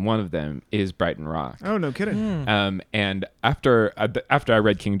 and one of them is Brighton Rock. Oh, no kidding. And after I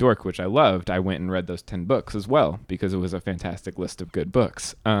read King Dork, which I loved, I went and read those 10 books as well because it was a fantastic list of good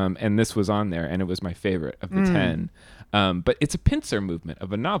books. And this was on there, and it was my favorite of the 10. But it's a pincer movement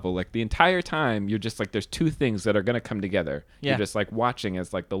of a novel. Like the entire time, you're just like, there's two things that are going to come together. Yeah. You're just like watching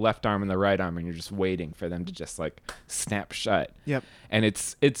as like the left arm and the right arm, and you're just waiting for them to just like snap shut. Yep. And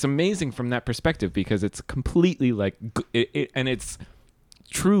it's amazing from that perspective because it's completely like, and it's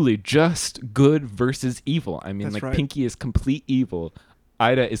truly just good versus evil. I mean, That's like right. Pinky is complete evil,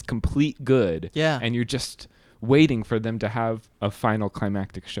 Ida is complete good. Yeah. And you're just waiting for them to have a final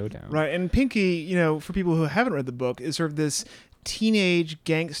climactic showdown. Right. And Pinky, for people who haven't read the book, is sort of this teenage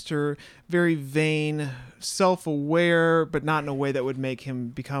gangster, very vain, self-aware, but not in a way that would make him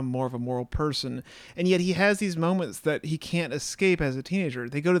become more of a moral person. And yet he has these moments that he can't escape as a teenager.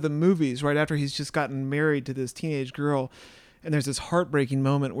 They go to the movies right after he's just gotten married to this teenage girl. And there's this heartbreaking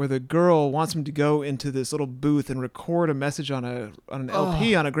moment where the girl wants him to go into this little booth and record a message on an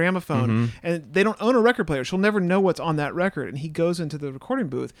LP, on a gramophone. And they don't own a record player. She'll never know what's on that record. And he goes into the recording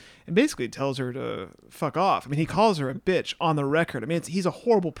booth and basically tells her to fuck off. I mean, he calls her a bitch on the record. I mean, he's a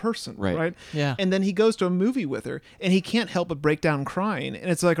horrible person, right? Yeah. And then he goes to a movie with her and he can't help but break down crying.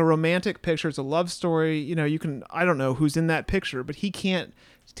 And it's like a romantic picture. It's a love story. I don't know who's in that picture, but he can't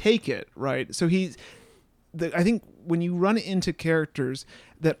take it, right? So I think when you run into characters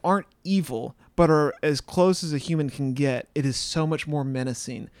that aren't evil but are as close as a human can get, it is so much more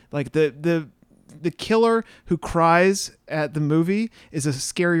menacing. Like the the killer who cries at the movie is a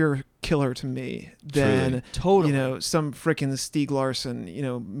scarier killer to me than Totally. some freaking Stieg Larsson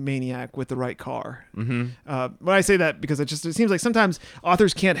maniac with the right car. Mm-hmm. When I say that, because it seems like sometimes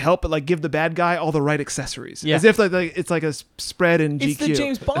authors can't help but like give the bad guy all the right accessories, Yeah. as if like it's like a spread in GQ. It's the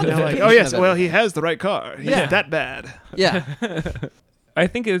James Bond. Like, version oh yes, of well everything. he has the right car. He's Yeah. that bad. Yeah. I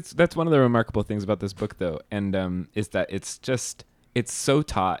think that's one of the remarkable things about this book, though, and is that it's so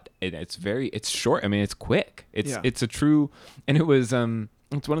taut and it's short. I mean, it's quick. It's a true, and it was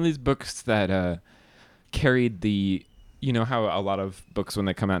it's one of these books that carried the, how a lot of books when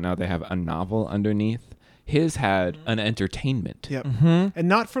they come out now they have a novel underneath. His had an entertainment. Yep. Mm-hmm. And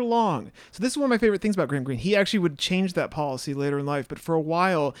not for long. So this is one of my favorite things about Graham Greene. He actually would change that policy later in life, but for a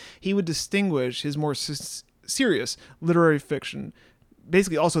while he would distinguish his more serious literary fiction,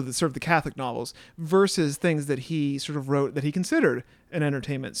 basically also the sort of the Catholic novels, versus things that he sort of wrote that he considered an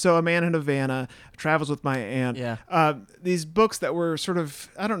entertainment. So A Man in Havana, Travels with My Aunt, Yeah. these books that were sort of,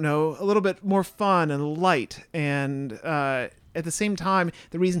 I don't know, a little bit more fun and light, and at the same time,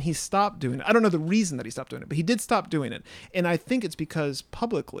 the reason he stopped doing it, I don't know the reason that he stopped doing it, but he did stop doing it. And I think it's because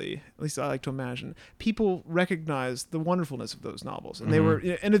publicly, at least I like to imagine, people recognize the wonderfulness of those novels. And they were,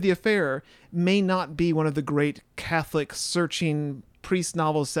 End of the Affair may not be one of the great Catholic searching priest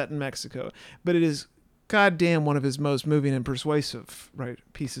novels set in Mexico, but it is goddamn one of his most moving and persuasive, right,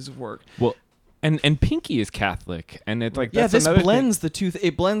 pieces of work. Well, and Pinky is Catholic, and it's like Yeah, that's this another thing. blends the two.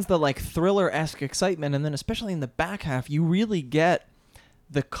 It blends the like thriller-esque excitement, and then especially in the back half, you really get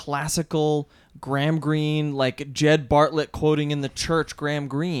the classical Graham Greene, like Jed Bartlett quoting in the church Graham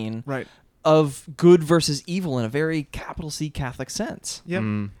Greene, Right. of good versus evil in a very capital C Catholic sense. Yep.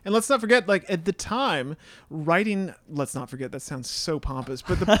 And let's not forget, like, at the time, let's not forget, that sounds so pompous,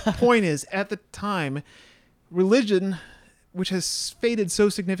 but the point is, at the time, religion, which has faded so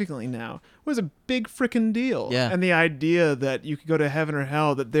significantly now, was a big frickin' deal. Yeah. And the idea that you could go to heaven or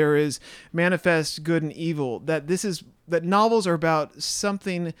hell, that there is manifest good and evil, that novels are about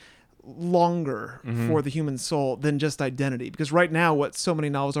something longer for the human soul than just identity. Because right now, what so many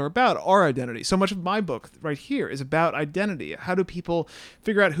novels are about are identity. So much of my book right here is about identity. How do people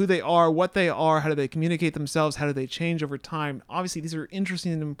figure out who they are, what they are, how do they communicate themselves, how do they change over time? Obviously, these are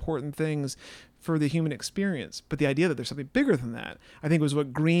interesting and important things for the human experience. But the idea that there's something bigger than that, I think, was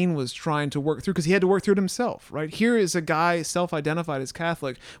what Greene was trying to work through, because he had to work through it himself, right? Here is a guy self-identified as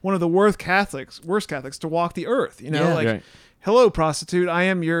Catholic, one of the worst Catholics to walk the earth, Yeah. Right. Hello, prostitute. I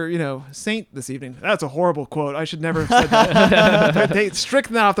am your, saint this evening. That's a horrible quote. I should never have said that. Strike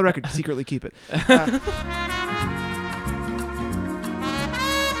that off the record. Secretly keep it.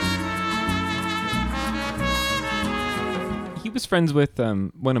 He was friends with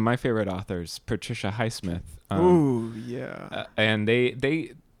one of my favorite authors, Patricia Highsmith. Ooh, yeah. And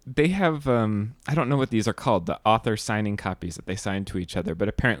they have I don't know what these are called, the author signing copies that they signed to each other, but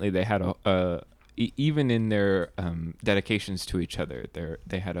apparently they had even in their dedications to each other,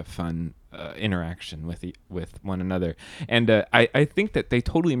 they had a fun interaction with one another, and I think that they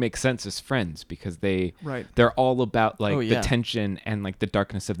totally make sense as friends, because they're all about like the tension and like the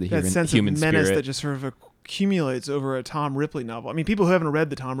darkness of the that sense human of menace spirit that just sort of accumulates over a Tom Ripley novel. I mean, people who haven't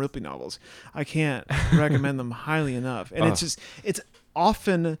read the Tom Ripley novels, I can't recommend them highly enough. And it's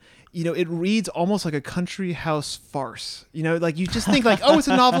often, it reads almost like a country house farce. Like you just think like, oh, it's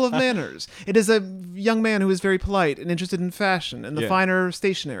a novel of manners. It is a young man who is very polite and interested in fashion and the finer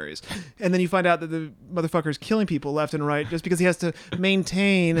stationaries. And then you find out that the motherfucker is killing people left and right just because he has to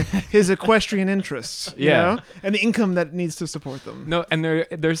maintain his equestrian interests, you know, and the income that needs to support them. No, and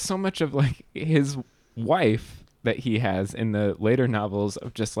there's so much of like his wife that he has in the later novels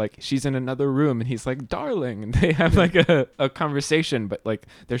of just like, she's in another room and he's like, darling, and they have like a conversation, but like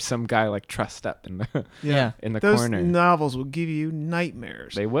there's some guy like trussed up in the in the Those corner. novels will give you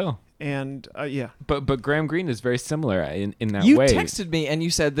nightmares. They will. And But Graham Greene is very similar in that You way. texted me and you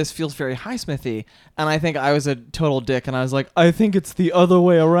said this feels very Highsmithy, and I think I was a total dick, and I was like, I think it's the other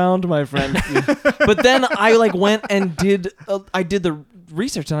way around, my friend. But then I like went and did the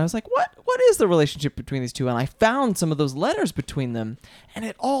research, and I was like, what is the relationship between these two? And I found some of those letters between them, and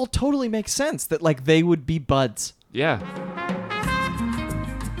it all totally makes sense that like they would be buds. Yeah.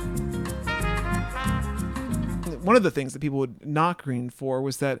 One of the things that people would knock Greene for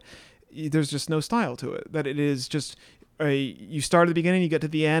was that there's just no style to it, that it is just you start at the beginning, you get to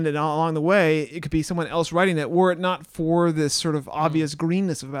the end, and all along the way, it could be someone else writing it, were it not for this sort of obvious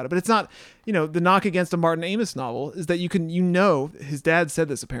greenness about it. But it's not, the knock against a Martin Amis novel is that his dad said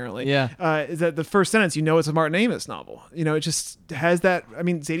this apparently. Yeah. Is that the first sentence, it's a Martin Amis novel. It just has that. I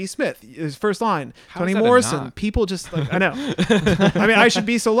mean, Zadie Smith, his first line, How Toni is that a Morrison. knock? People just I know. I mean, I should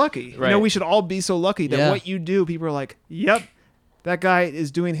be so lucky. Right. We should all be so lucky that Yeah. what you do, people are like, yep, that guy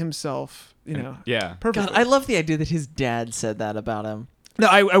is doing himself. Yeah. Perfectly. God, I love the idea that his dad said that about him. No,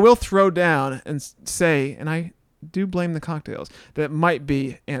 I will throw down and say, and I do blame the cocktails, that it might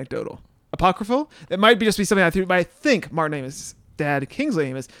be anecdotal. Apocryphal? That might just be something I threw, but I think Martin Amis' dad, Kingsley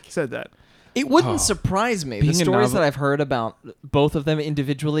Amis, said that. It wouldn't Oh. surprise me. The Being a stories novel- that I've heard about both of them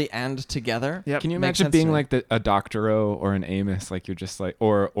individually and together. Yep. Can you Makes imagine sense to being me. like a Doctorow or an Amos, like you're just like,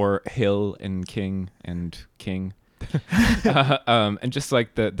 or Hill and King and King, and just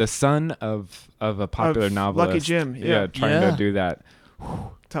like the son of a popular Of novelist, Lucky Jim, yeah. trying Yeah. to do that.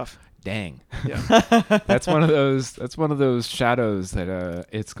 Tough. Dang, Yeah. that's one of those shadows that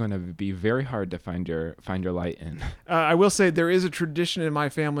it's going to be very hard to find your light in. I will say there is a tradition in my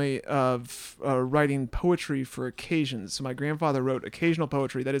family of writing poetry for occasions. So my grandfather wrote occasional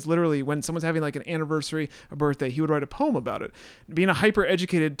poetry. That is literally when someone's having like an anniversary, a birthday, he would write a poem about it. Being a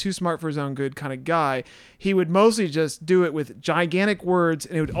hyper-educated, too smart for his own good kind of guy, he would mostly just do it with gigantic words,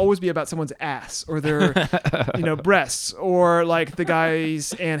 and it would always be about someone's ass or their, breasts, or like the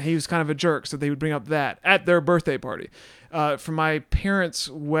guys, and he was kind of a jerk, so they would bring up that at their birthday party. For my parents'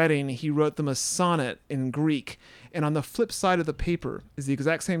 wedding, he wrote them a sonnet in Greek, and on the flip side of the paper is the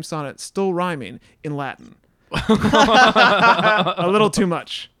exact same sonnet, still rhyming, in Latin. A little too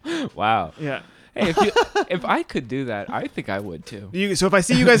much. Wow. Yeah. Hey, if I could do that, I think I would too. So if I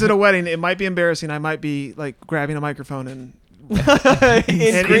see you guys at a wedding, it might be embarrassing. I might be like grabbing a microphone and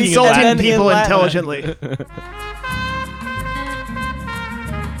In Greek insulting and in people Latin. intelligently.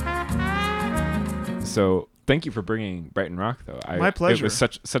 So thank you for bringing Brighton Rock, though. My pleasure. It was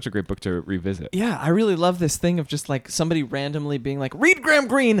such a great book to revisit. Yeah, I really love this thing of just like somebody randomly being like, "Read Graham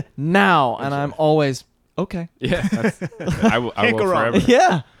Greene now," and I'm always okay. Yeah, I will Can't go wrong. forever.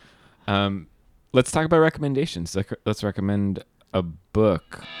 Yeah. Let's talk about recommendations. Let's recommend a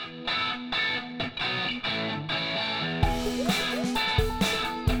book.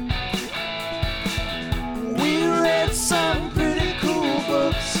 We read some pretty cool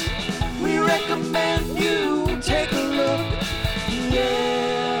books. We recommend you take a look.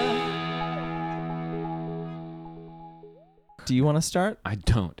 Yeah. Do you want to start? I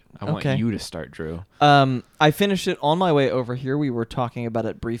don't. I want Okay. you to start, Drew. I finished it on my way over here. We were talking about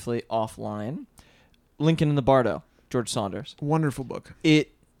it briefly offline. Lincoln in the Bardo, George Saunders. Wonderful book.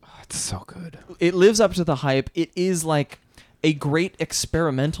 It Oh, it's so good. lives up to the hype. It is like a great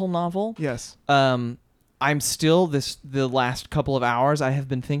experimental novel. Yes. I'm still the last couple of hours I have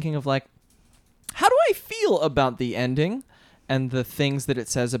been thinking of like, how do I feel about the ending and the things that it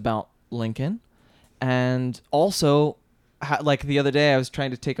says about Lincoln, and also like the other day I was trying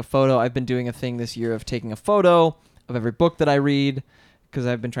to take a photo. I've been doing a thing this year of taking a photo of every book that I read because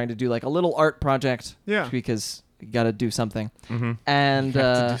I've been trying to do like a little art project. Yeah. Because you got to do something. Mm-hmm. And You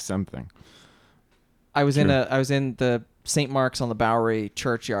have to do something. I was True. in the St. Mark's on the Bowery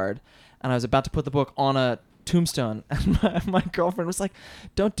churchyard, and I was about to put the book on a tombstone, and my girlfriend was like,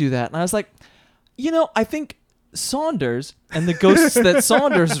 "Don't do that." And I was like, I think Saunders and the ghosts that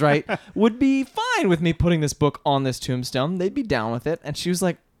Saunders write would be fine with me putting this book on this tombstone. They'd be down with it. And she was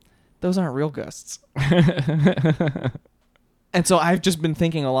like, "Those aren't real ghosts." And so I've just been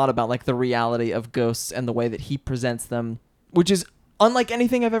thinking a lot about like the reality of ghosts and the way that he presents them, which is unlike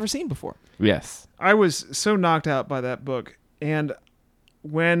anything I've ever seen before. Yes. I was so knocked out by that book. And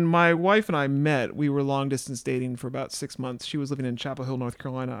when my wife and I met, we were long distance dating for about 6 months. She was living in Chapel Hill, North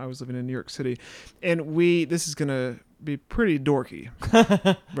Carolina. I was living in New York City. And this is going to be pretty dorky.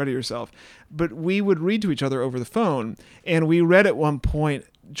 Ready yourself. But we would read to each other over the phone. And we read at one point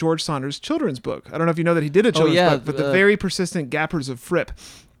George Saunders' children's book. I don't know if you know that he did a children's yeah, book, but The Very Persistent Gappers of Fripp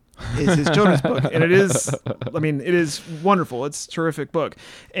is his children's book. And it is wonderful. It's a terrific book.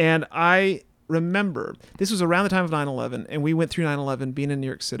 And I remember this was around the time of 9/11, and we went through 9/11 being in New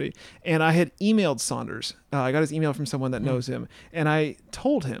York City, and I had emailed Saunders. I got his email from someone that knows him, and I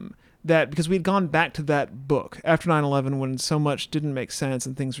told him that because we had gone back to that book after 9/11 when so much didn't make sense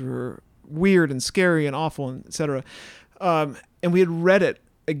and things were weird and scary and awful and etc. And we had read it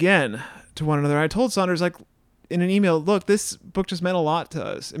again to one another. I told Saunders, like, in an email, look, this book just meant a lot to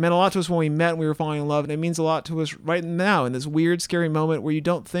us. It meant a lot to us when we met and we were falling in love, and it means a lot to us right now in this weird, scary moment where you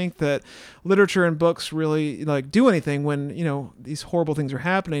don't think that literature and books really like do anything when, you know, these horrible things are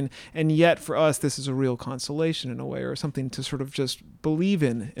happening. And yet for us, this is a real consolation in a way, or something to sort of just believe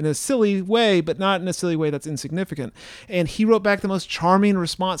in a silly way, but not in a silly way that's insignificant. And he wrote back the most charming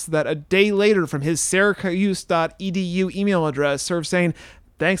response to that a day later from his syracuse.edu email address, sort of saying,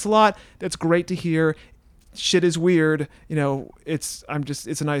 thanks a lot. That's great to hear. Shit is weird. You know, it's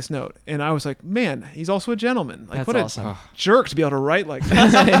a nice note. And I was like, man, he's also a gentleman. Like, That's what awesome. a jerk to be able to write like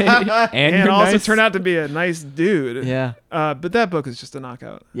that. And and you're also nice. turn out to be a nice dude. Yeah. But that book is just a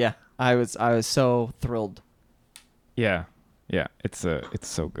knockout. Yeah. I was so thrilled. Yeah. It's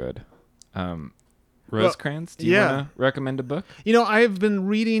so good. Rosecrans, do you yeah. want to recommend a book? You know, I have been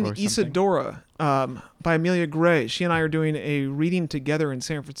reading Or something. Isadora by Amelia Gray. She and I are doing a reading together in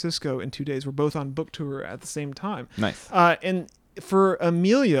San Francisco in 2 days. We're both on book tour at the same time. Nice. And for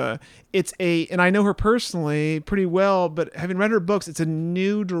Amelia, and I know her personally pretty well, but having read her books, it's a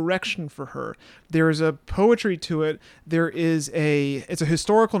new direction for her. There is a poetry to it. It's a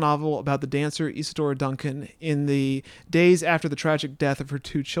historical novel about the dancer Isadora Duncan in the days after the tragic death of her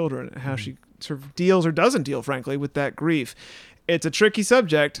 2 children, and how she sort of deals or doesn't deal, frankly, with that grief. It's a tricky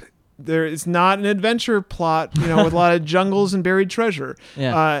subject. There is not an adventure plot, you know, with a lot of jungles and buried treasure.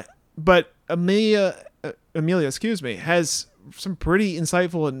 Yeah. But Amelia, has some pretty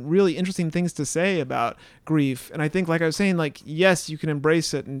insightful and really interesting things to say about grief. And I think, like I was saying, like, yes, you can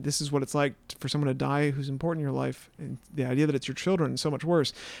embrace it, and this is what it's like for someone to die who's important in your life, and the idea that it's your children is so much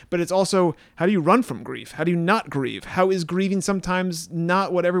worse. But it's also, how do you run from grief? How do you not grieve? How is grieving sometimes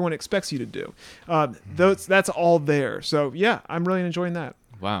not what everyone expects you to do? That's all there. So yeah, I'm really enjoying that.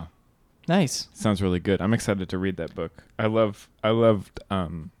 Wow. Nice. Sounds really good. I'm excited to read that book. I loved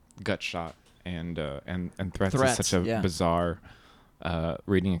Gut Shot and Threats is such a yeah. bizarre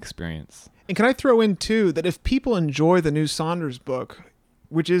reading experience. And can I throw in too that if people enjoy the new Saunders book,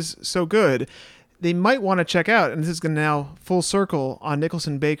 which is so good, they might want to check out, and this is going to now full circle on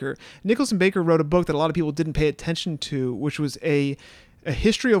Nicholson Baker. Nicholson Baker wrote a book that a lot of people didn't pay attention to, which was a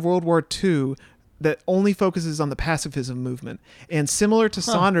history of World War II that only focuses on the pacifism movement. And similar to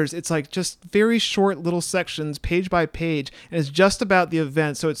Saunders, it's like just very short little sections, page by page, and it's just about the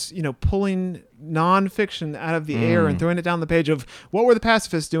event. So it's, you know, pulling nonfiction out of the air and throwing it down the page of what were the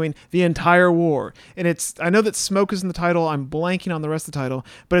pacifists doing the entire war. And I know that Smoke is in the title. I'm blanking on the rest of the title,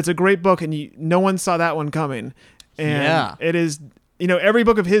 but it's a great book, and no one saw that one coming. And Yeah. it is, you know, every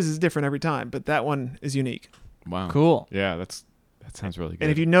book of his is different every time, but that one is unique. Wow. Cool. Yeah, that sounds really good.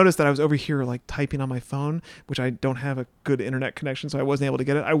 And if you notice that I was over here like typing on my phone, which I don't have a good internet connection, so I wasn't able to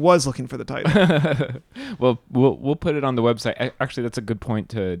get it. I was looking for the title. Well, we'll put it on the website. Actually, that's a good point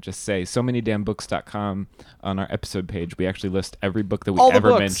to just say. SoManyDamnBooks.com on our episode page, we actually list every book that we All the ever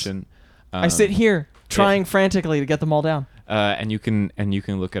books. mention. I sit here trying frantically to get them all down. And you can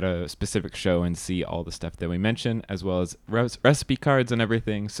look at a specific show and see all the stuff that we mention, as well as recipe cards and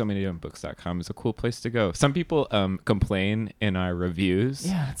everything. SoManyDamnBooks.com is a cool place to go. Some people complain in our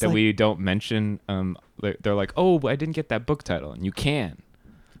reviews that we don't mention. They're like, "Oh, I didn't get that book title," and you can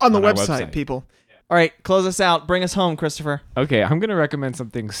on the our website, people. All right, close us out. Bring us home, Christopher. Okay, I'm gonna recommend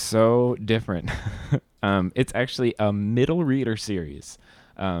something so different. It's actually a middle reader series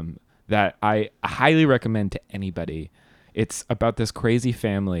that I highly recommend to anybody. It's about this crazy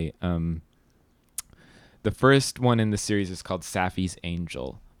family. The first one in the series is called Safi's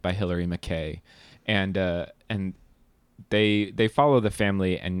Angel by Hilary McKay, and they follow the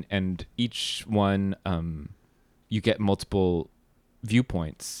family, and each one you get multiple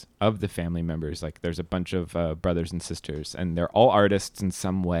viewpoints of the family members. Like there's a bunch of brothers and sisters, and they're all artists in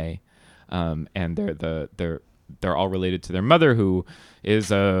some way, and they're all related to their mother, who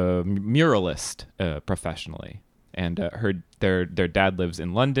is a muralist professionally. And their dad lives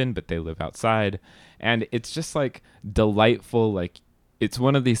in London, but they live outside. And it's just like delightful. Like it's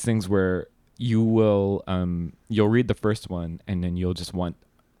one of these things where you'll read the first one, and then you'll just want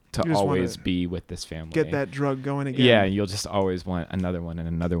to always be with this family. Get that drug going again. Yeah, you'll just always want another one and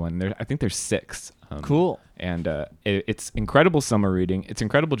another one. I think there's 6. Cool. And it's incredible summer reading. It's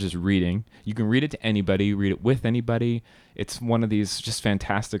incredible just reading. You can read it to anybody, read it with anybody. It's one of these just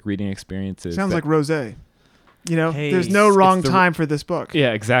fantastic reading experiences. Sounds like rosé. You know, Hey, there's no it's wrong the- time for this book.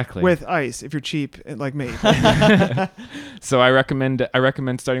 Yeah, exactly. With ice, if you're cheap like me. So I recommend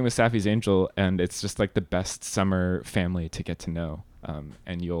starting with Safi's Angel, and it's just like the best summer family to get to know.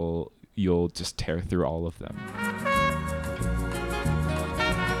 And you'll just tear through all of them.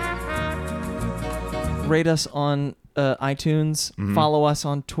 Rate us on iTunes. Mhm. Follow us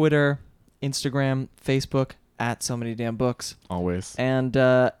on Twitter, Instagram, Facebook at So Many Damn Books. Always. And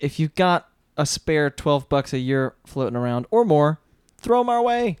if you've got a spare $12 a year floating around or more, throw them our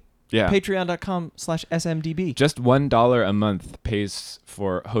way. Yeah. Patreon.com/SMDB. Just $1 a month pays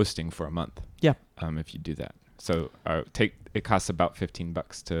for hosting for a month. Yeah. If you do that. So it costs about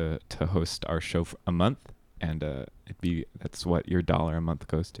 $15 to host our show for a month, and that's what your $1 a month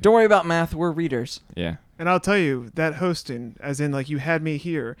goes to. Don't worry about math. We're readers. Yeah. And I'll tell you, that hosting, as in like you had me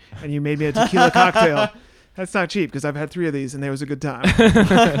here and you made me a tequila cocktail, that's not cheap because I've had 3 of these and there was a good time.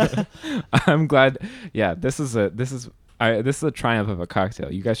 I'm glad. Yeah, this is a triumph of a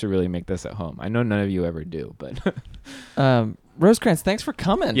cocktail. You guys should really make this at home. I know none of you ever do, but Rosecrans, thanks for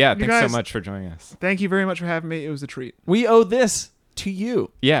coming. yeah, You thanks so guys- much for joining us. Thank you very much for having me. It was a treat. We owe this to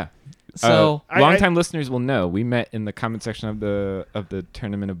you. Yeah. So Longtime listeners will know we met in the comment section of the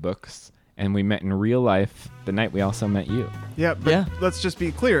Tournament of Books, and we met in real life the night we also met you. Yeah, but Yeah. let's just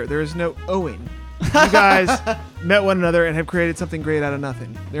be clear. There is no owing. You guys met one another and have created something great out of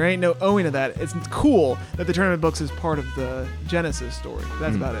nothing. There ain't no owing to that. It's cool that the Tournament of Books is part of the Genesis story.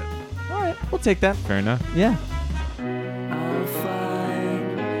 That's about it. all right, we'll take that. Fair enough. Yeah. I'll fight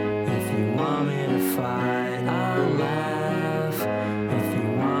if you want me to fight. I'll laugh if you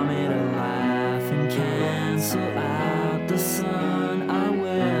want me to laugh and cancel out the sun. I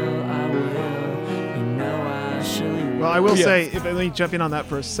will. You know I surely will. Well, I will say, let me jump in on that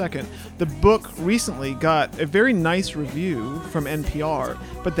for a second. The book recently got a very nice review from NPR,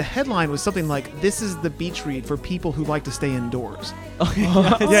 but the headline was something like, "This is the beach read for people who like to stay indoors."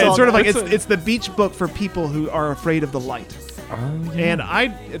 Yeah, it's sort of like it's the beach book for people who are afraid of the light. And I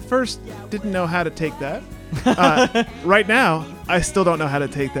at first didn't know how to take that. Right now, I still don't know how to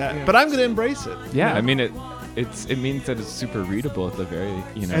take that, but I'm going to embrace it. Yeah, I mean it means that it's super readable at the very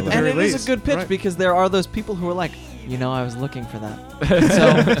At the And very it is least, a good pitch right. because there are those people who are like, I was looking for that.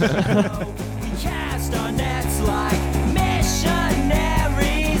 So Cast our